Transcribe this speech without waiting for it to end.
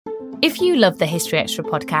If you love the History Extra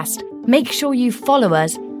podcast, make sure you follow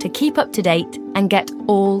us to keep up to date and get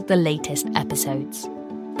all the latest episodes.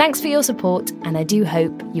 Thanks for your support, and I do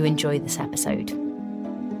hope you enjoy this episode.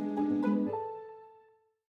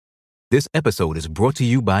 This episode is brought to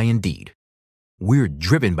you by Indeed. We're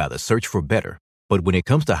driven by the search for better, but when it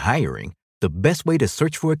comes to hiring, the best way to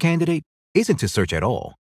search for a candidate isn't to search at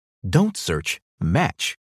all. Don't search,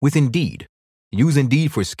 match with Indeed. Use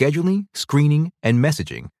Indeed for scheduling, screening, and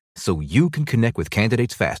messaging so you can connect with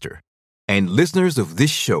candidates faster. And listeners of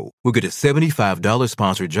this show will get a $75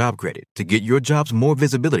 sponsored job credit to get your jobs more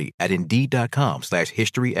visibility at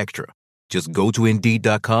Indeed.com/historyextra. Just go to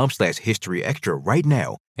Indeed.com/historyextra right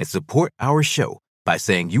now and support our show by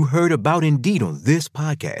saying you heard about Indeed on this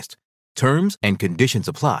podcast. Terms and conditions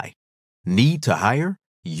apply. Need to hire?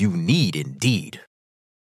 You need Indeed.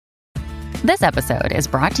 This episode is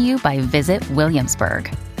brought to you by Visit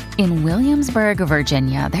Williamsburg. In Williamsburg,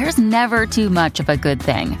 Virginia, there's never too much of a good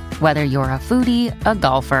thing. Whether you're a foodie, a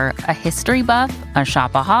golfer, a history buff, a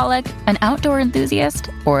shopaholic, an outdoor enthusiast,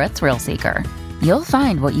 or a thrill seeker, you'll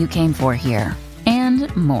find what you came for here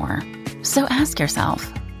and more. So ask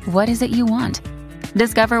yourself, what is it you want?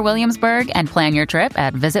 Discover Williamsburg and plan your trip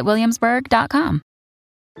at visitwilliamsburg.com.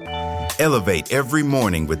 Elevate every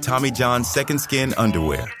morning with Tommy John's Second Skin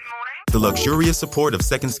underwear. The luxurious support of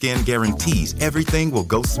Second Skin guarantees everything will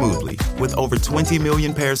go smoothly. With over 20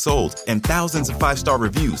 million pairs sold and thousands of 5-star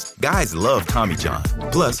reviews, guys love Tommy John.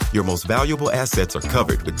 Plus, your most valuable assets are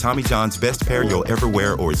covered with Tommy John's best pair you'll ever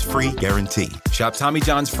wear or its free guarantee. Shop Tommy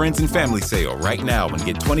John's Friends and Family Sale right now and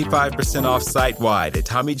get 25% off site-wide at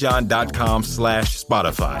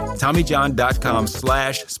TommyJohn.com/Spotify.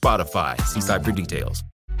 TommyJohn.com/Spotify. See site for details.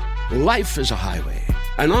 Life is a highway,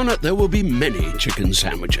 and on it there will be many chicken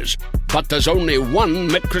sandwiches. But there's only one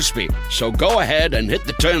McCrispy. So go ahead and hit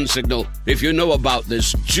the turn signal if you know about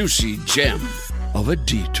this juicy gem of a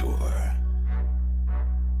detour.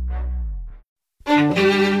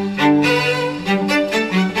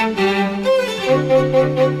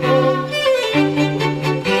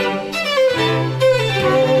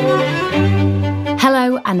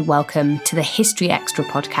 Hello and welcome to the History Extra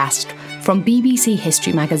podcast from BBC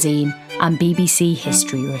History Magazine and BBC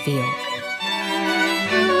History Revealed.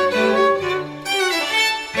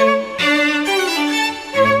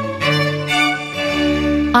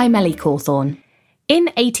 I'm Ellie Cawthorne. In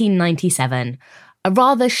 1897, a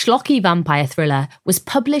rather schlocky vampire thriller was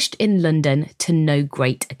published in London to no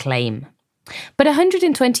great acclaim. But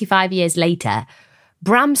 125 years later,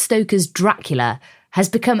 Bram Stoker's Dracula has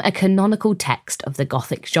become a canonical text of the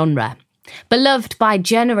Gothic genre, beloved by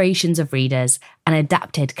generations of readers and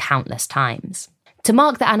adapted countless times. To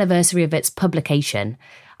mark the anniversary of its publication,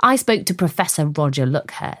 I spoke to Professor Roger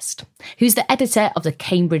Luckhurst, who's the editor of the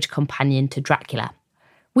Cambridge Companion to Dracula.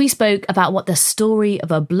 We spoke about what the story of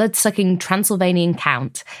a blood-sucking Transylvanian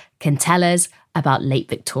count can tell us about late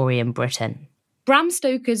Victorian Britain. Bram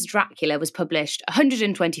Stoker's Dracula was published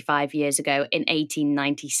 125 years ago in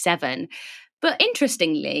 1897. But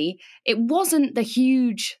interestingly, it wasn't the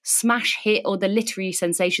huge smash hit or the literary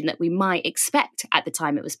sensation that we might expect at the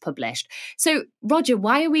time it was published. So, Roger,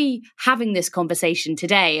 why are we having this conversation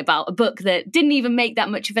today about a book that didn't even make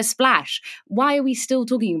that much of a splash? Why are we still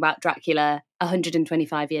talking about Dracula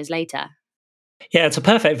 125 years later? Yeah, it's a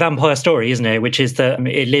perfect vampire story, isn't it? Which is that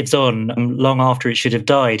it lives on long after it should have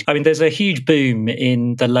died. I mean, there's a huge boom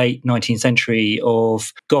in the late 19th century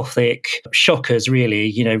of Gothic shockers,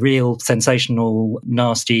 really, real sensational,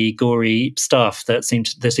 nasty, gory stuff that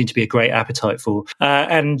there seemed to be a great appetite for.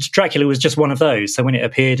 And Dracula was just one of those. So when it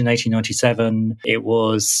appeared in 1897, it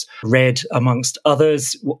was read amongst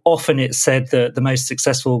others. Often it's said that the most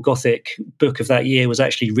successful Gothic book of that year was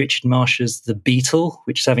actually Richard Marsh's The Beetle,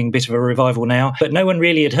 which is having a bit of a revival now. But no one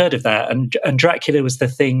really had heard of that. And Dracula was the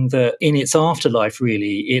thing that in its afterlife,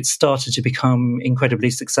 really, it started to become incredibly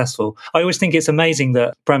successful. I always think it's amazing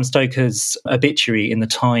that Bram Stoker's obituary in the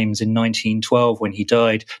Times in 1912, when he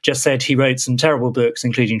died, just said he wrote some terrible books,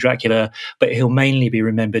 including Dracula, but he'll mainly be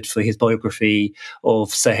remembered for his biography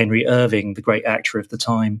of Sir Henry Irving, the great actor of the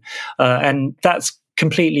time. And that's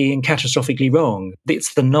completely and catastrophically wrong.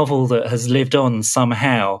 It's the novel that has lived on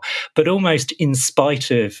somehow, but almost in spite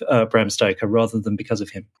of Bram Stoker rather than because of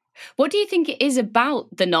him. What do you think it is about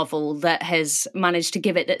the novel that has managed to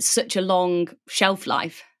give it such a long shelf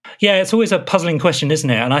life? Yeah, it's always a puzzling question, isn't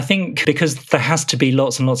it? And I think because there has to be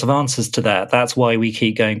lots and lots of answers to that, that's why we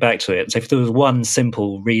keep going back to it. So if there was one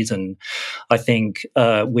simple reason, I think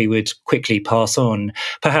we would quickly pass on.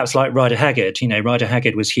 Perhaps like Rider Haggard. Rider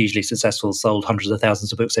Haggard was hugely successful, sold hundreds of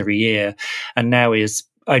thousands of books every year, and now is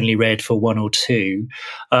only read for one or two.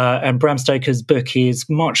 And Bram Stoker's book is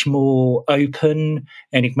much more open,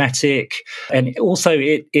 enigmatic, and also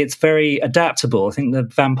it's very adaptable. I think the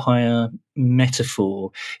vampire metaphor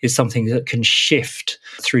is something that can shift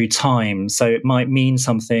through time. So it might mean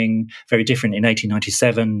something very different in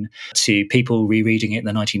 1897 to people rereading it in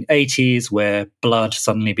the 1980s, where blood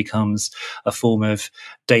suddenly becomes a form of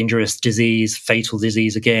dangerous disease, fatal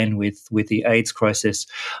disease again with the AIDS crisis.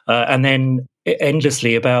 And then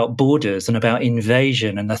endlessly about borders and about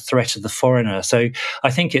invasion and the threat of the foreigner. So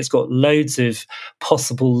I think it's got loads of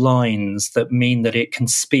possible lines that mean that it can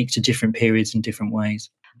speak to different periods in different ways.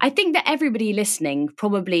 I think that everybody listening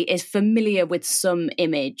probably is familiar with some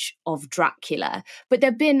image of Dracula, but there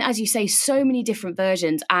have been, as you say, so many different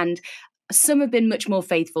versions, and some have been much more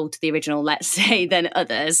faithful to the original, let's say, than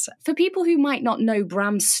others. For people who might not know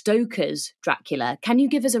Bram Stoker's Dracula, can you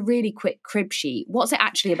give us a really quick crib sheet? What's it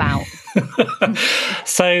actually about?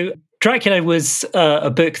 So Dracula was a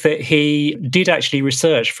book that he did actually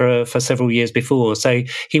research for several years before. So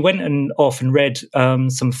he went off and read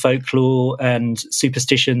some folklore and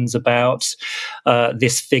superstitions about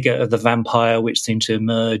this figure of the vampire, which seemed to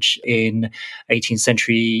emerge in 18th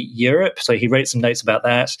century Europe. So he wrote some notes about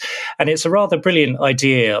that. And it's a rather brilliant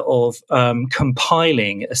idea of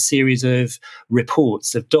compiling a series of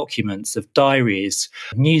reports, of documents, of diaries,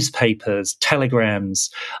 newspapers, telegrams,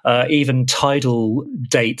 even tidal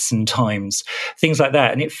dates and times, things like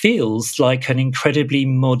that. And it feels like an incredibly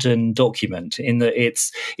modern document in that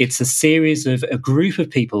it's a series of a group of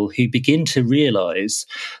people who begin to realize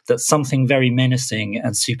that something very menacing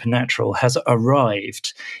and supernatural has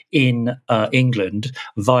arrived in England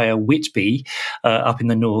via Whitby, up in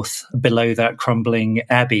the north, below that crumbling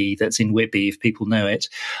abbey that's in Whitby, if people know it,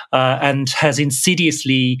 and has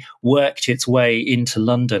insidiously worked its way into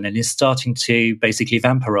London and is starting to basically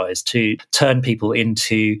vampirize, to turn people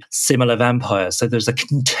into similar vampires. So there's a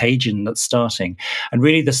contagion that's starting. And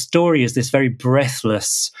really the story is this very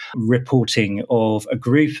breathless reporting of a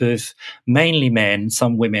group of mainly men,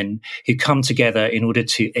 some women, who come together in order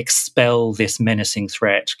to expel this menacing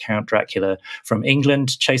threat, Count Dracula, from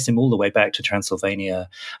England, chase him all the way back to Transylvania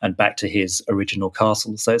and back to his original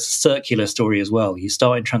castle. So it's a circular story as well. You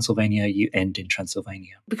start in Transylvania, you end in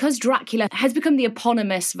Transylvania. Because Dracula has become the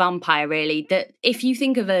eponymous vampire, really, that if you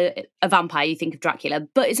think of a vampire, you think of Dracula.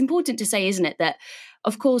 But it's important to say, isn't it, that,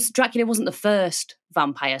 of course, Dracula wasn't the first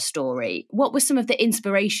vampire story. What were some of the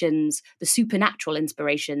inspirations, the supernatural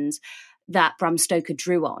inspirations, that Bram Stoker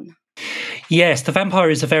drew on? Yes, the vampire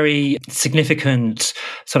is a very significant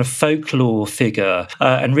sort of folklore figure.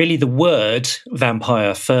 And really the word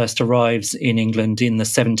vampire first arrives in England in the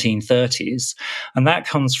 1730s. And that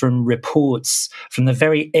comes from reports from the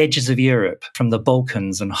very edges of Europe, from the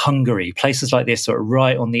Balkans and Hungary, places like this that are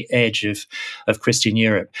right on the edge of Christian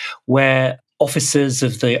Europe, where officers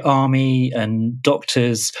of the army and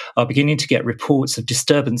doctors are beginning to get reports of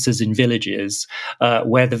disturbances in villages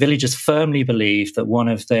where the villagers firmly believe that one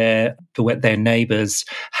of their neighbours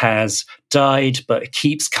has died but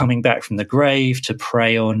keeps coming back from the grave to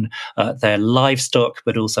prey on their livestock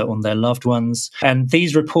but also on their loved ones. And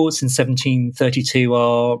these reports in 1732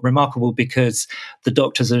 are remarkable because the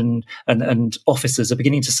doctors and officers are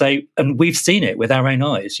beginning to say, and we've seen it with our own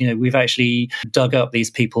eyes, we've actually dug up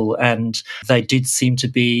these people and they did seem to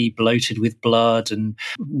be bloated with blood, and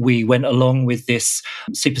we went along with this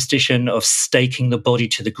superstition of staking the body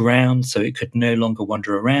to the ground so it could no longer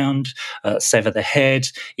wander around, sever the head,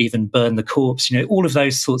 even burn the corpse, all of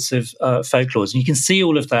those sorts of folklores. And you can see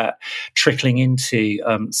all of that trickling into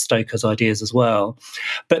Stoker's ideas as well.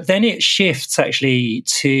 But then it shifts actually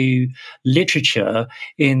to literature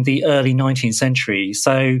in the early 19th century.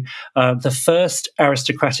 So the first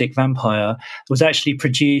aristocratic vampire was actually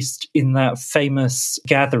produced in that famous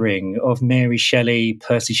gathering of Mary Shelley,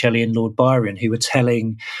 Percy Shelley and Lord Byron, who were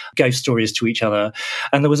telling ghost stories to each other.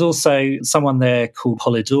 And there was also someone there called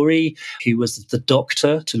Polidori, who was the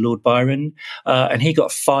doctor to Lord Byron, and he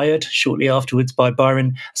got fired shortly afterwards by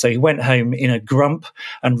Byron. So he went home in a grump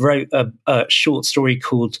and wrote a short story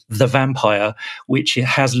called The Vampire, which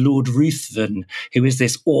has Lord Ruthven, who is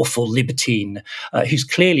this awful libertine, who's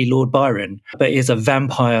clearly Lord Byron, but is a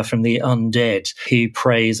vampire from the undead who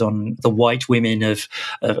preys on the white women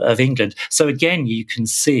of England. So again, you can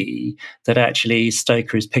see that actually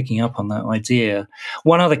Stoker is picking up on that idea.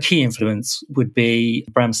 One other key influence would be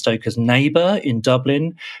Bram Stoker's neighbour in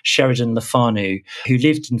Dublin, Sheridan Brandon Le Fanu, who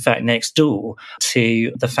lived, in fact, next door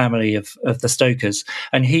to the family of the Stokers.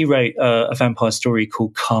 And he wrote a vampire story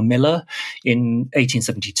called Carmilla in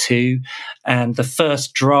 1872. And the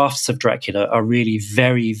first drafts of Dracula are really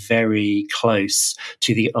very, very close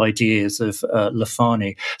to the ideas of Le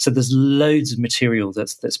Fanu. So there's loads of material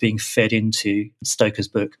that's being fed into Stoker's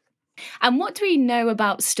book. And what do we know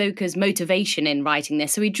about Stoker's motivation in writing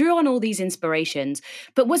this? So he drew on all these inspirations,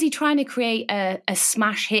 but was he trying to create a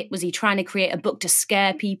smash hit? Was he trying to create a book to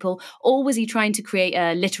scare people? Or was he trying to create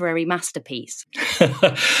a literary masterpiece?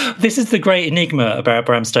 This is the great enigma about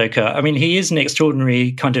Bram Stoker. I mean, he is an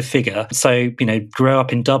extraordinary kind of figure. So, grew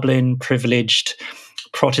up in Dublin, privileged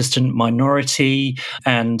Protestant minority,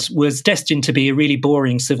 and was destined to be a really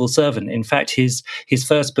boring civil servant. In fact, his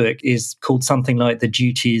first book is called something like The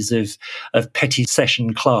Duties of Petty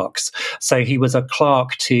Session Clerks. So he was a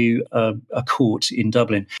clerk to a court in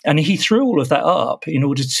Dublin. And he threw all of that up in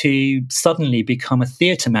order to suddenly become a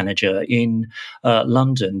theatre manager in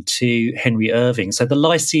London to Henry Irving. So the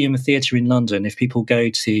Lyceum Theatre in London, if people go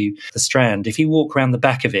to the Strand, if you walk around the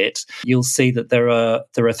back of it, you'll see that there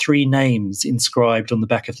are three names inscribed on the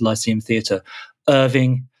back of the Lyceum Theatre: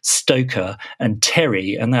 Irving, Stoker, and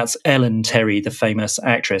Terry, and that's Ellen Terry, the famous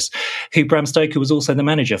actress, who Bram Stoker was also the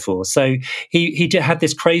manager for. So he had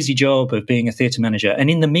this crazy job of being a theatre manager. And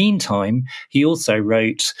in the meantime, he also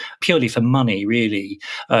wrote, purely for money, really,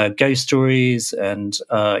 ghost stories, and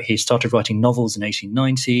he started writing novels in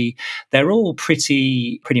 1890. They're all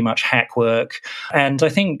pretty much hack work. And I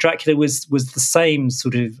think Dracula was the same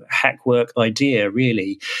sort of hack work idea,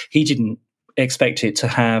 really. He didn't expect it to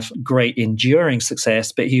have great enduring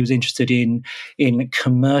success, but he was interested in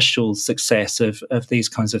commercial success of these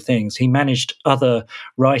kinds of things. He managed other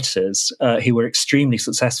writers who were extremely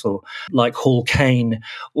successful, like Hall Caine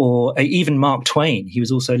or even Mark Twain. He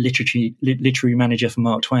was also a literary manager for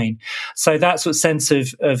Mark Twain. So that sort of sense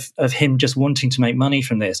of him just wanting to make money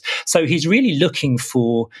from this. So he's really looking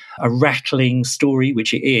for a rattling story,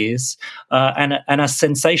 which it is, and a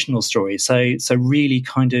sensational story. So really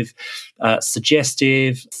kind of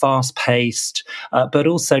suggestive, fast-paced, but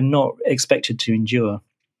also not expected to endure.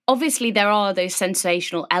 Obviously, there are those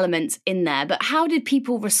sensational elements in there, but how did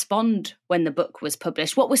people respond when the book was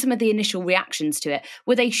published? What were some of the initial reactions to it?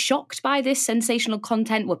 Were they shocked by this sensational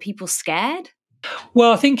content? Were people scared?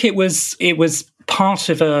 Well, I think it was part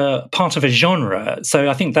of a genre. So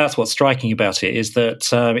I think that's what's striking about it, is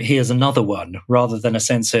that here's another one, rather than a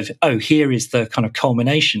sense of, here is the kind of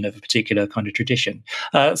culmination of a particular kind of tradition.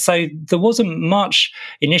 So there wasn't much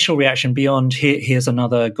initial reaction beyond here's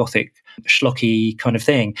another Gothic schlocky kind of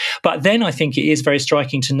thing. But then I think it is very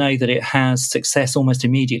striking to know that it has success almost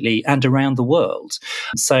immediately and around the world.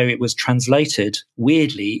 So it was translated,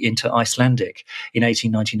 weirdly, into Icelandic in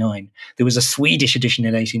 1899. There was a Swedish edition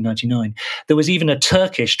in 1899. There was even a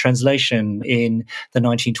Turkish translation in the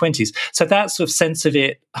 1920s. So that sort of sense of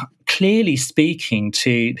it clearly speaking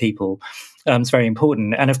to people is very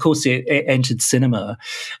important. And of course, it entered cinema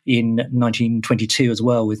in 1922 as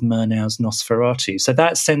well with Murnau's Nosferatu. So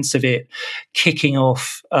that sense of it kicking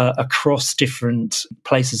off across different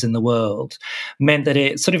places in the world meant that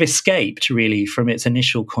it sort of escaped really from its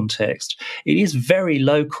initial context. It is very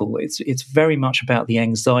local. It's very much about the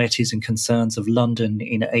anxieties and concerns of London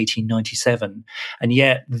in 1897. And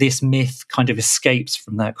yet this myth kind of escapes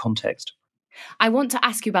from that context. I want to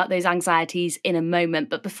ask you about those anxieties in a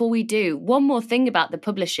moment, but before we do, one more thing about the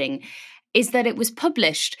publishing is that it was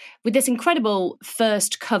published with this incredible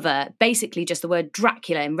first cover, basically just the word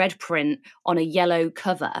Dracula in red print on a yellow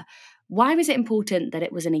cover. Why was it important that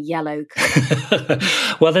it was in a yellow cover?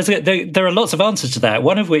 Well, there are lots of answers to that,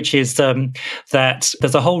 one of which is that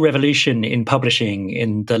there's a whole revolution in publishing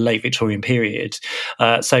in the late Victorian period.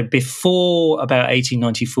 So before about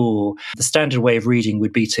 1894, the standard way of reading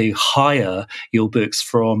would be to hire your books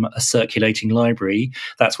from a circulating library.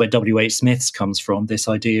 That's where W.H. Smith's comes from, this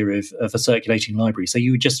idea of a circulating library. So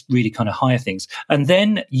you would just really kind of hire things. And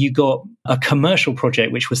then you got a commercial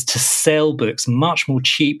project, which was to sell books much more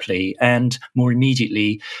cheaply and more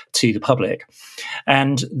immediately to the public.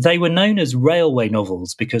 And they were known as railway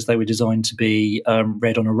novels because they were designed to be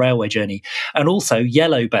read on a railway journey, and also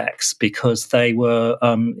yellowbacks because they were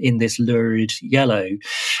in this lurid yellow.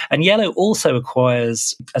 And yellow also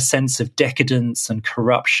acquires a sense of decadence and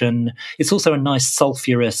corruption. It's also a nice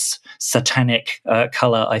sulphurous, satanic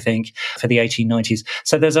colour, I think, for the 1890s.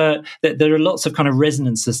 So there are lots of kind of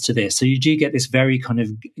resonances to this. So you do get this very kind of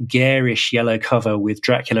garish yellow cover with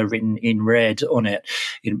Dracula written in red on it,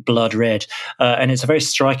 in blood red. And it's a very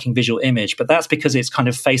striking visual image, but that's because it's kind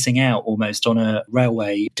of facing out almost on a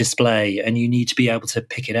railway display and you need to be able to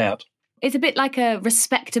pick it out. It's a bit like a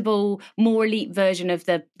respectable, more elite version of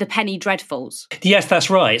the Penny Dreadfuls. Yes,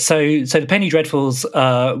 that's right. So the Penny Dreadfuls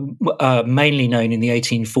are mainly known in the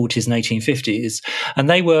 1840s and 1850s, and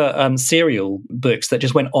they were serial books that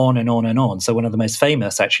just went on and on and on. So one of the most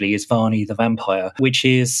famous, actually, is Varney the Vampire, which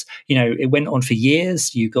is, it went on for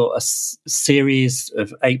years. You got a series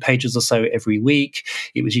of 8 pages or so every week.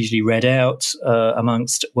 It was usually read out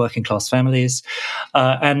amongst working class families,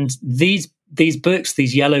 and these books,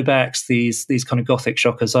 these yellowbacks, these kind of Gothic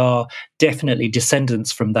shockers are definitely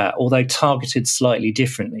descendants from that, although targeted slightly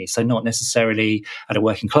differently. So not necessarily at a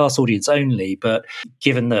working class audience only, but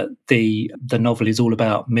given that the novel is all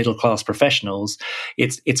about middle class professionals,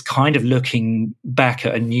 it's kind of looking back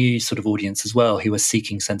at a new sort of audience as well who are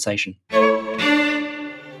seeking sensation.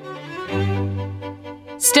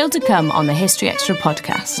 Still to come on the History Extra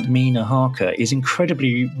podcast. Mina Harker is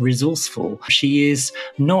incredibly resourceful. She is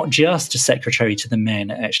not just a secretary to the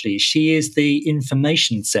men, actually. She is the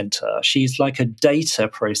information centre. She's like a data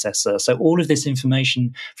processor. So all of this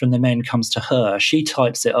information from the men comes to her. She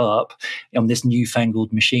types it up on this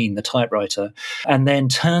newfangled machine, the typewriter, and then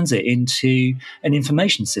turns it into an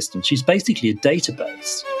information system. She's basically a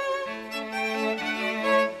database.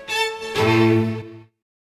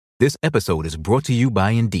 This episode is brought to you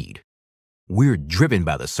by Indeed. We're driven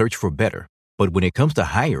by the search for better, but when it comes to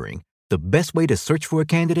hiring, the best way to search for a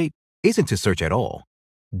candidate isn't to search at all.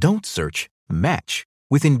 Don't search, match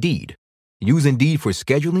with Indeed. Use Indeed for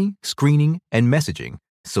scheduling, screening, and messaging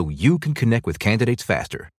so you can connect with candidates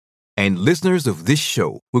faster. And listeners of this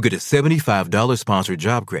show will get a $75 sponsored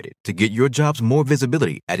job credit to get your jobs more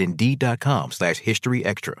visibility at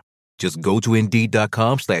Indeed.com/historyextra. Just go to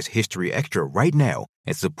Indeed.com/historyextra right now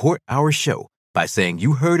and support our show by saying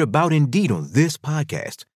you heard about Indeed on this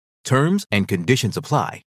podcast. Terms and conditions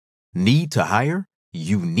apply. Need to hire?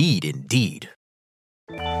 You need Indeed.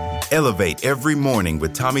 Elevate every morning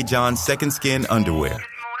with Tommy John's Second Skin underwear.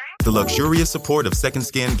 The luxurious support of Second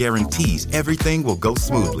Skin guarantees everything will go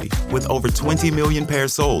smoothly. With over 20 million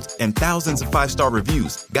pairs sold and thousands of 5-star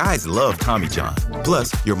reviews, guys love Tommy John.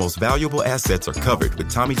 Plus, your most valuable assets are covered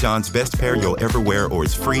with Tommy John's best pair you'll ever wear or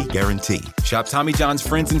its free guarantee. Shop Tommy John's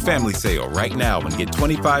Friends and Family Sale right now and get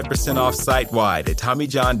 25% off site-wide at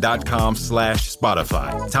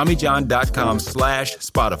TommyJohn.com/Spotify.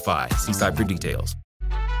 TommyJohn.com/Spotify. See site for details.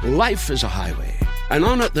 Life is a highway, and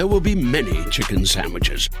on it there will be many chicken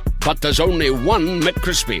sandwiches. But there's only one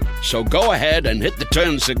McCrispy. So go ahead and hit the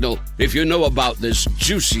turn signal if you know about this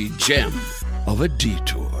juicy gem of a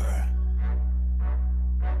detour.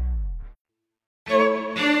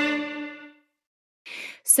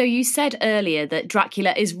 So you said earlier that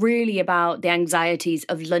Dracula is really about the anxieties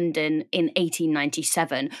of London in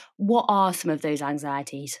 1897. What are some of those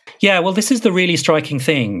anxieties? Yeah, well, this is the really striking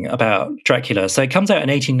thing about Dracula. So it comes out in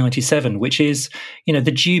 1897, which is, the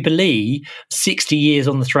Jubilee, 60 years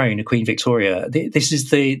on the throne of Queen Victoria. This is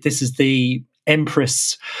the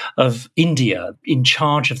Empress of India in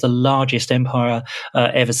charge of the largest empire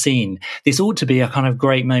ever seen. This ought to be a kind of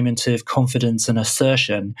great moment of confidence and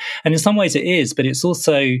assertion. And in some ways it is, but it's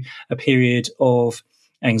also a period of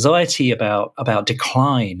anxiety about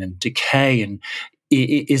decline and decay and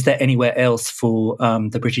is there anywhere else for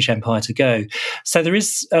the British Empire to go? So there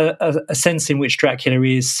is a sense in which Dracula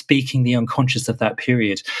is speaking the unconscious of that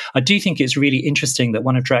period. I do think it's really interesting that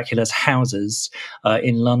one of Dracula's houses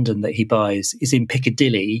in London that he buys is in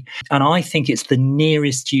Piccadilly, and I think it's the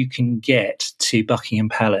nearest you can get to Buckingham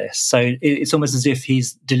Palace. So it's almost as if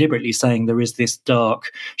he's deliberately saying there is this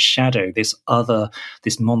dark shadow, this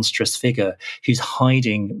monstrous figure who's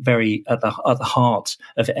hiding very at the heart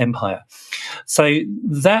of empire. So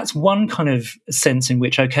that's one kind of sense in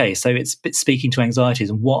which, okay, so it's speaking to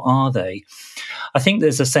anxieties, and what are they? I think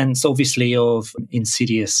there's a sense, obviously, of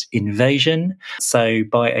insidious invasion. So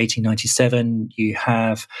by 1897, you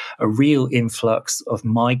have a real influx of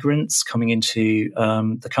migrants coming into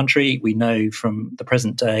the country. We know from the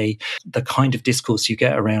present day the kind of discourse you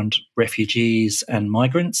get around refugees and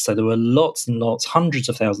migrants. So there were lots and lots, hundreds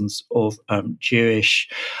of thousands of Jewish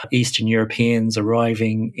Eastern Europeans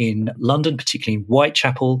arriving in London, particularly in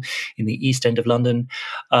Whitechapel in the East End of London.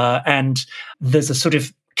 And there's a sort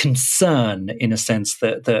of concern, in a sense,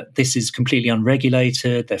 that this is completely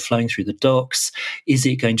unregulated. They're flowing through the docks. Is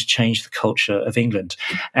it going to change the culture of England?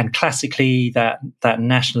 And classically, that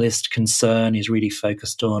nationalist concern is really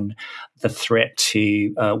focused on the threat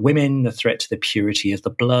to women, the threat to the purity of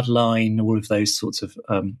the bloodline, all of those sorts of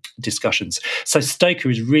discussions. So Stoker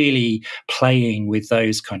is really playing with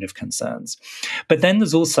those kind of concerns. But then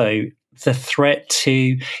there's also the threat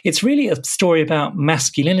to, it's really a story about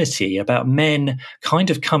masculinity, about men kind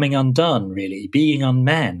of coming undone, really being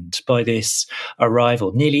unmanned by this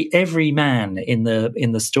arrival. Nearly every man in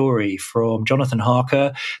the story, from Jonathan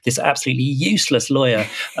Harker, this absolutely useless lawyer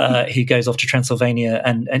who goes off to Transylvania,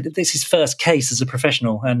 and this is his first case as a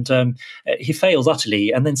professional, and he fails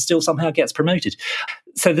utterly, and then still somehow gets promoted.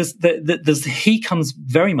 So he comes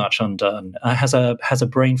very much undone, has a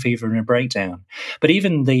brain fever and a breakdown. But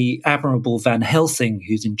even the admirable Van Helsing,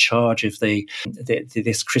 who's in charge of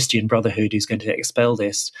this Christian Brotherhood, who's going to expel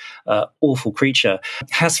this awful creature,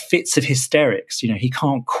 has fits of hysterics. He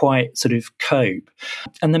can't quite sort of cope,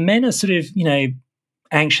 and the men are sort of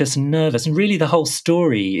anxious and nervous. And really the whole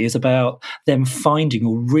story is about them finding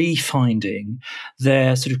or refinding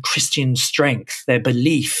their sort of Christian strength, their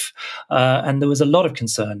belief. And there was a lot of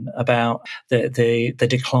concern about the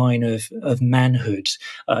decline of manhood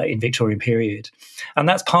in Victorian period. And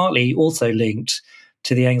that's partly also linked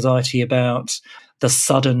to the anxiety about the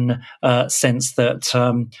sudden sense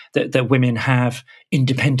that women have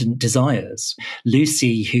independent desires.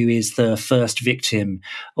 Lucy, who is the first victim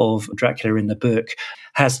of Dracula in the book,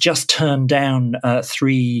 has just turned down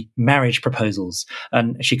 3 marriage proposals.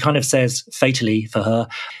 And she kind of says, fatally for her,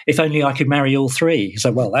 if only I could marry all 3.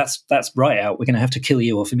 So, well, that's right out. We're going to have to kill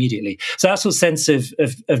you off immediately. So that sort of sense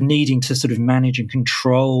of needing to sort of manage and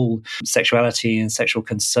control sexuality and sexual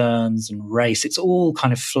concerns and race, it's all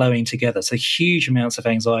kind of flowing together. So huge amounts of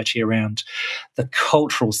anxiety around the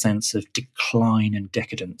cultural sense of decline and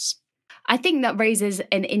decadence. I think that raises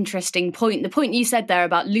an interesting point. The point you said there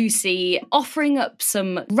about Lucy offering up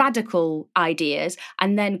some radical ideas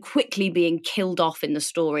and then quickly being killed off in the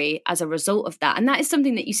story as a result of that. And that is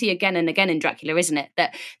something that you see again and again in Dracula, isn't it?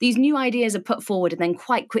 That these new ideas are put forward and then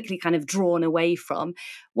quite quickly kind of drawn away from.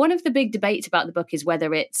 One of the big debates about the book is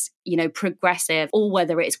whether it's, progressive or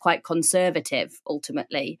whether it's quite conservative,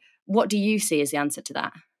 ultimately. What do you see as the answer to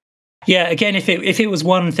that? Yeah, again, if it was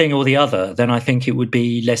one thing or the other, then I think it would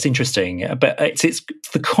be less interesting. But it's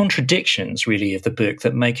the contradictions, really, of the book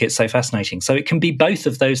that make it so fascinating. So it can be both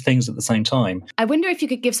of those things at the same time. I wonder if you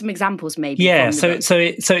could give some examples, maybe. Yeah,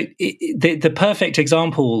 the perfect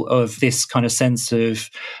example of this kind of sense of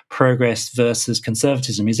progress versus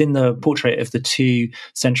conservatism is in the portrait of the 2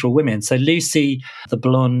 central women. So Lucy, the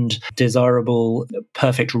blonde, desirable,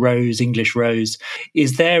 perfect rose, English rose,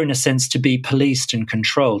 is there in a sense to be policed and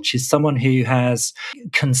controlled. She's someone who has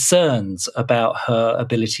concerns about her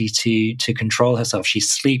ability to control herself. She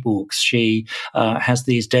sleepwalks. She has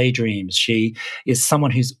these daydreams. She is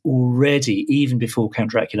someone who's already, even before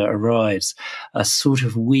Count Dracula arrives, a sort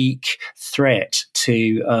of weak threat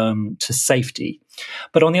to safety.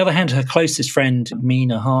 But on the other hand, her closest friend,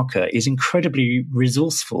 Mina Harker, is incredibly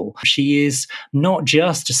resourceful. She is not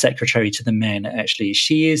just a secretary to the men, actually.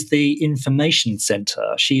 She is the information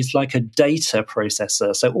center. She's like a data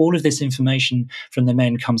processor. So all of this information from the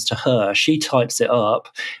men comes to her. She types it up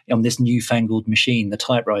on this newfangled machine, the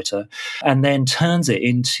typewriter, and then turns it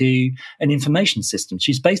into an information system.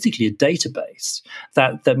 She's basically a database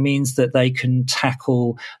that means that they can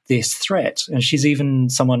tackle this threat. And she's even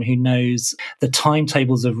someone who knows the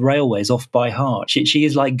timetables of railways off by heart. She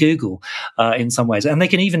is like Google in some ways. And they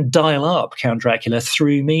can even dial up Count Dracula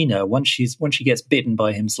through Mina once she gets bitten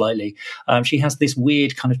by him slightly. She has this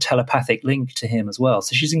weird kind of telepathic link to him as well.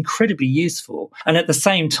 So she's incredibly useful. And at the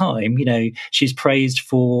same time, she's praised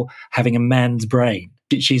for having a man's brain.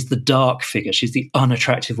 She's the dark figure. She's the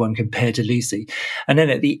unattractive one compared to Lucy. And then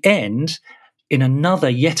at the end, in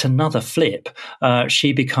yet another flip,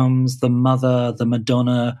 she becomes the mother, the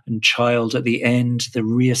Madonna and child at the end, the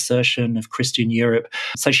reassertion of Christian Europe.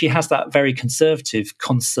 So she has that very conservative,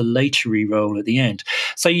 consolatory role at the end.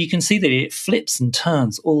 So you can see that it flips and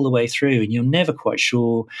turns all the way through, and you're never quite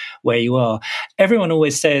sure where you are. Everyone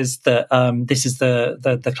always says that this is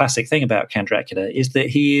the classic thing about Count Dracula, is that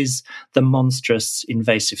he is the monstrous,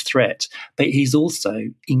 invasive threat, but he's also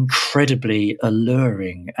incredibly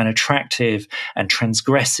alluring and attractive and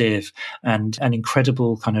transgressive and an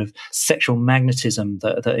incredible kind of sexual magnetism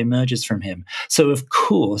that emerges from him. So, of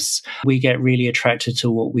course, we get really attracted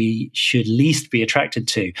to what we should least be attracted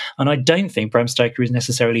to. And I don't think Bram Stoker is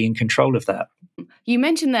necessarily in control of that. You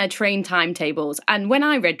mentioned their train timetables, and when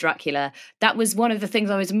I read Dracula, that was one of the things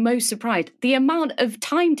I was most surprised. The amount of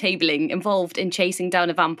timetabling involved in chasing down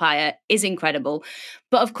a vampire is incredible.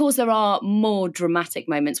 But of course, there are more dramatic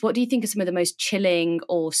moments. What do you think are some of the most chilling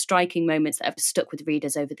or striking moments that have stuck with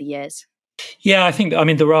readers over the years? Yeah, I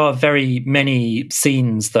mean, there are very many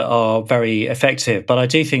scenes that are very effective, but I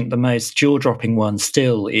do think the most jaw-dropping one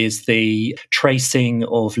still is the tracing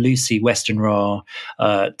of Lucy Westenra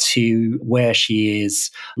to where she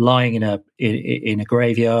is lying in a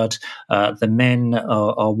graveyard. The men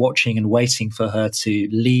are watching and waiting for her to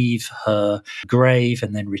leave her grave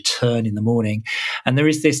and then return in the morning. And there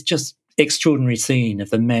is this just extraordinary scene of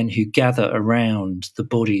the men who gather around the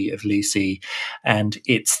body of Lucy, and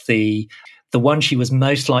it's the one she was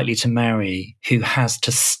most likely to marry who has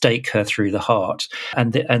to stake her through the heart.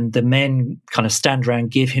 And the men kind of stand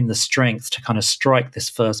around, give him the strength to kind of strike this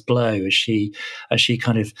first blow as she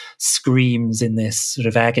kind of screams in this sort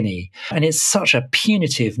of agony. And it's such a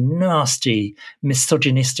punitive, nasty,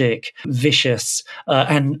 misogynistic, vicious,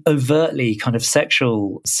 and overtly kind of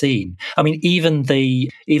sexual scene. I mean, even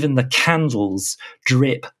the candles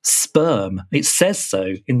drip sperm. It says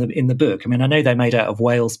so in the book. I mean, I know they're made out of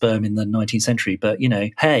whale sperm in the 19th century, but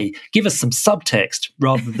hey, give us some subtext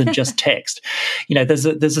rather than just text. There's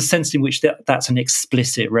a sense in which that's an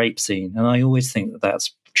explicit rape scene, and I always think that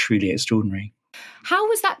that's truly extraordinary. How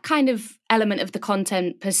was that kind of element of the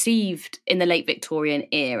content perceived in the late Victorian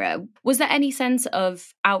era? Was there any sense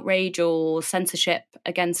of outrage or censorship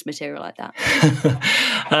against material like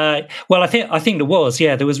that? Well, I think there was.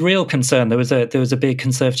 Yeah, there was real concern. There was a big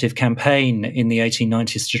conservative campaign in the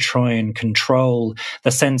 1890s to try and control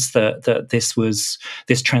the sense that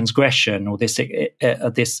this transgression or this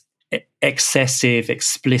excessive,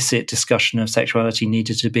 explicit discussion of sexuality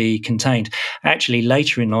needed to be contained. Actually,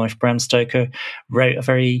 later in life, Bram Stoker wrote a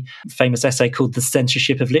very famous essay called The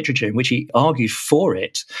Censorship of Literature, in which he argued for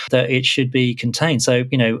it, that it should be contained. So,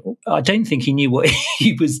 I don't think he knew what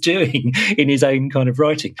he was doing in his own kind of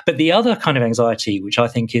writing. But the other kind of anxiety, which I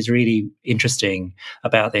think is really interesting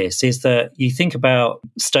about this, is that you think about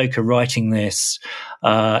Stoker writing this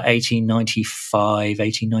 1895,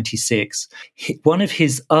 1896. One of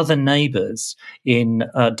his other neighbours in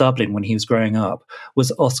Dublin when he was growing up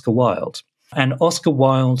was Oscar Wilde. And Oscar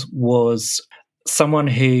Wilde was someone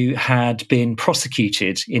who had been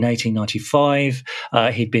prosecuted in 1895.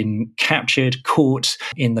 He'd been captured, caught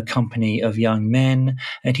in the company of young men,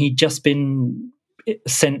 and he'd just been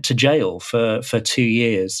sent to jail for 2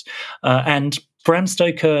 years. And Bram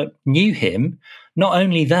Stoker knew him. Not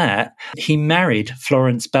only that, he married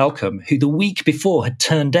Florence Balcombe, who the week before had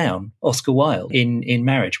turned down Oscar Wilde in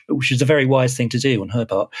marriage, which is a very wise thing to do on her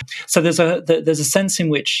part. So there's a sense in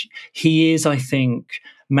which he is, I think,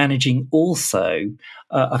 managing also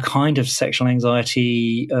a kind of sexual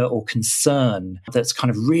anxiety or concern that's kind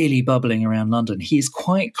of really bubbling around London. He's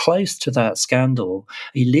quite close to that scandal.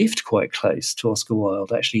 He lived quite close to Oscar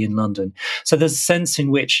Wilde, actually, in London. So there's a sense in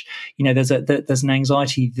which, there's an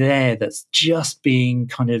anxiety there that's just being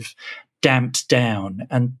kind of damped down.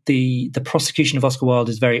 And the prosecution of Oscar Wilde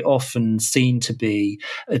is very often seen to be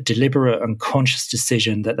a deliberate and conscious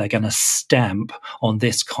decision that they're going to stamp on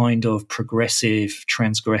this kind of progressive,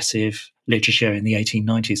 transgressive literature in the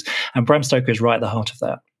 1890s. And Bram Stoker is right at the heart of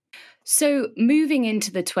that. So moving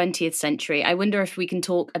into the 20th century, I wonder if we can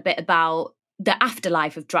talk a bit about the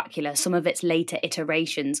afterlife of Dracula, some of its later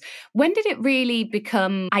iterations. When did it really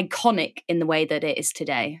become iconic in the way that it is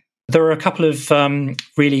today? There are a couple of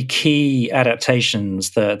really key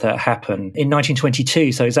adaptations that happen. In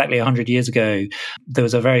 1922, so exactly 100 years ago, there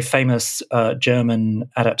was a very famous German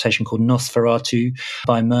adaptation called Nosferatu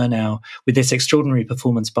by Murnau, with this extraordinary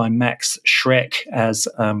performance by Max Schreck as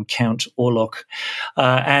Count Orlok.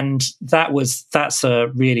 And that's a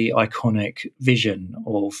really iconic vision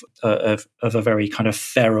of a very kind of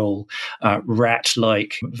feral,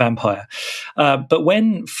 rat-like vampire. But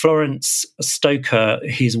when Florence Stoker,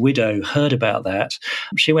 his widow, heard about that,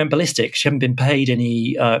 she went ballistic. She hadn't been paid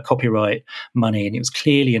any copyright money, and it was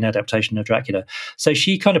clearly an adaptation of Dracula. So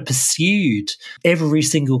she kind of pursued every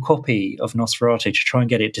single copy of Nosferatu to try and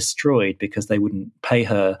get it destroyed because they wouldn't pay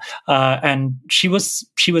her. And she was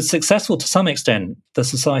successful to some extent. The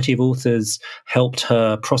Society of Authors helped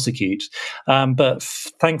her prosecute, but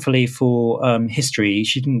thankfully for history,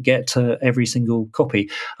 she didn't get to every single copy.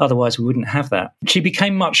 Otherwise, we wouldn't have that. She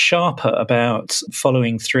became much sharper about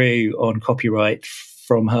following through on copyright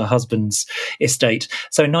from her husband's estate.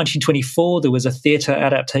 So in 1924, there was a theatre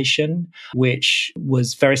adaptation, which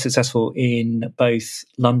was very successful in both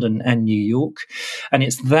London and New York. And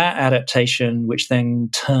it's that adaptation which then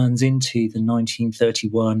turns into the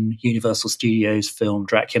 1931 Universal Studios film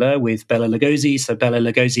Dracula with Bela Lugosi. So Bela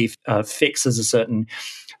Lugosi fixes a certain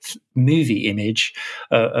movie image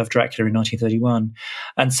of Dracula in 1931.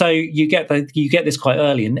 And so you get this quite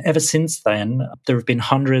early. And ever since then, there have been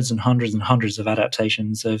hundreds and hundreds and hundreds of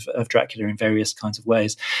adaptations of Dracula in various kinds of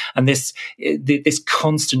ways. And this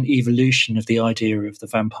constant evolution of the idea of the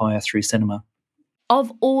vampire through cinema.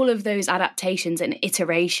 Of all of those adaptations and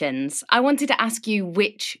iterations, I wanted to ask you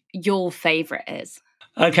which your favourite is.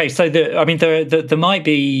 Okay, so there might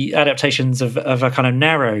be adaptations of a kind of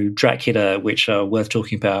narrow Dracula which are worth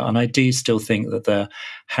talking about, and I do still think that the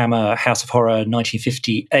Hammer House of Horror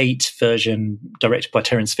 1958 version, directed by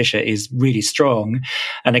Terence Fisher, is really strong.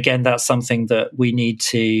 And again, that's something that we need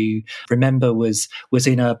to remember was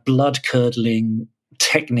in a blood-curdling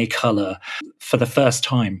Technicolor for the first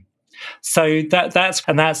time. So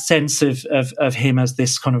that sense of him as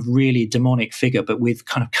this kind of really demonic figure, but with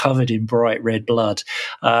kind of covered in bright red blood,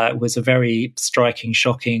 was a very striking,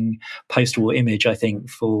 shocking post-war image, I think,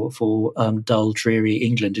 for dull, dreary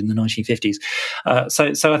England in the 1950s.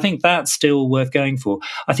 So I think that's still worth going for.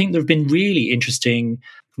 I think there have been really interesting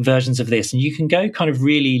versions of this, and you can go kind of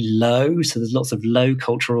really low, so there's lots of low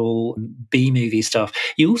cultural B-movie stuff.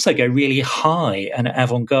 You also go really high and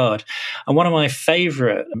avant-garde, and one of my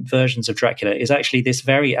favourite versions of Dracula is actually this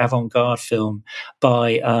very avant-garde film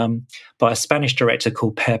by a Spanish director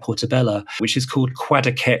called Per Portobello, which is called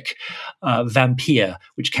Quaderquec Vampire,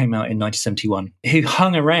 which came out in 1971, who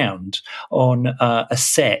hung around on a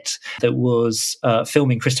set that was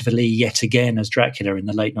filming Christopher Lee yet again as Dracula in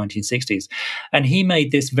the late 1960s. And he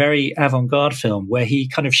made this very avant-garde film where he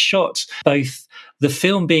kind of shot both the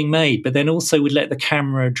film being made, but then also would let the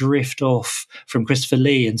camera drift off from Christopher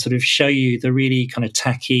Lee and sort of show you the really kind of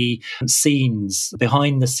tacky scenes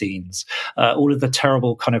behind the scenes, all of the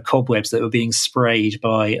terrible kind of cobwebs that were being sprayed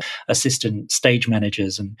by assistant stage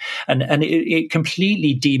managers. And it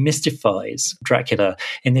completely demystifies Dracula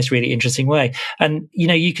in this really interesting way. And, you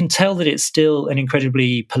know, you can tell that it's still an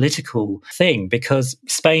incredibly political thing, because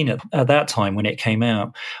Spain at that time, when it came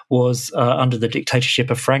out, was under the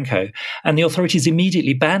dictatorship of Franco, and the authorities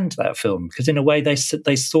immediately banned that film because, in a way, they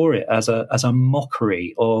saw it as a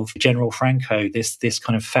mockery of General Franco, this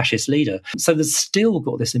kind of fascist leader. So there's still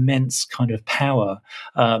got this immense kind of power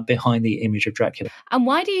behind the image of Dracula. And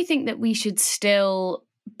why do you think that we should still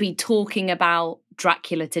be talking about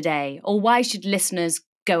Dracula today, or why should listeners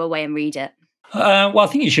go away and read it? Well, I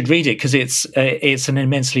think you should read it because it's an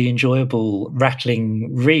immensely enjoyable, rattling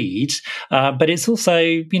read, but it's also,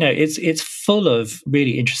 you know, it's full of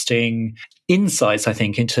really interesting insights, I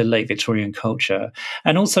think, into late Victorian culture,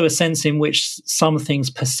 and also a sense in which some things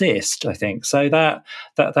persist, I think. So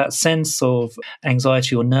that sense of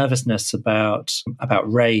anxiety or nervousness about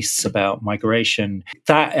race, about migration,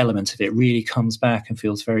 that element of it really comes back and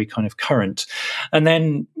feels very kind of current. And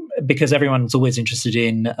then, because everyone's always interested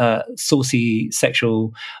in saucy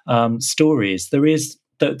sexual stories,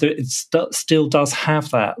 it still does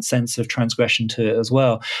have that sense of transgression to it as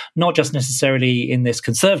well. Not just necessarily in this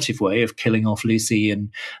conservative way of killing off Lucy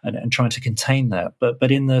and trying to contain that,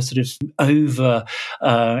 but in the sort of over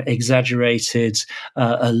exaggerated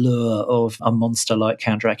allure of a monster like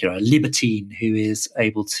Count Dracula, a libertine who is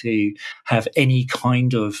able to have any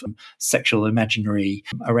kind of sexual imaginary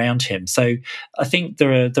around him. So I think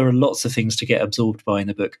there are lots of things to get absorbed by in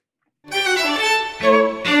the book.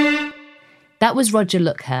 That was Roger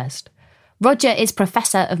Luckhurst. Roger is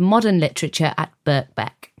Professor of Modern Literature at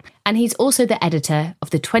Birkbeck, and he's also the editor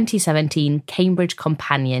of the 2017 Cambridge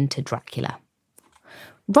Companion to Dracula.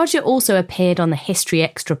 Roger also appeared on the History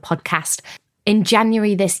Extra podcast in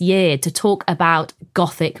January this year to talk about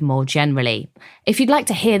Gothic more generally. If you'd like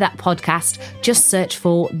to hear that podcast, just search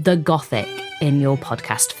for The Gothic in your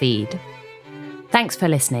podcast feed. Thanks for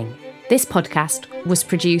listening. This podcast was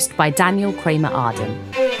produced by Daniel Kramer Arden.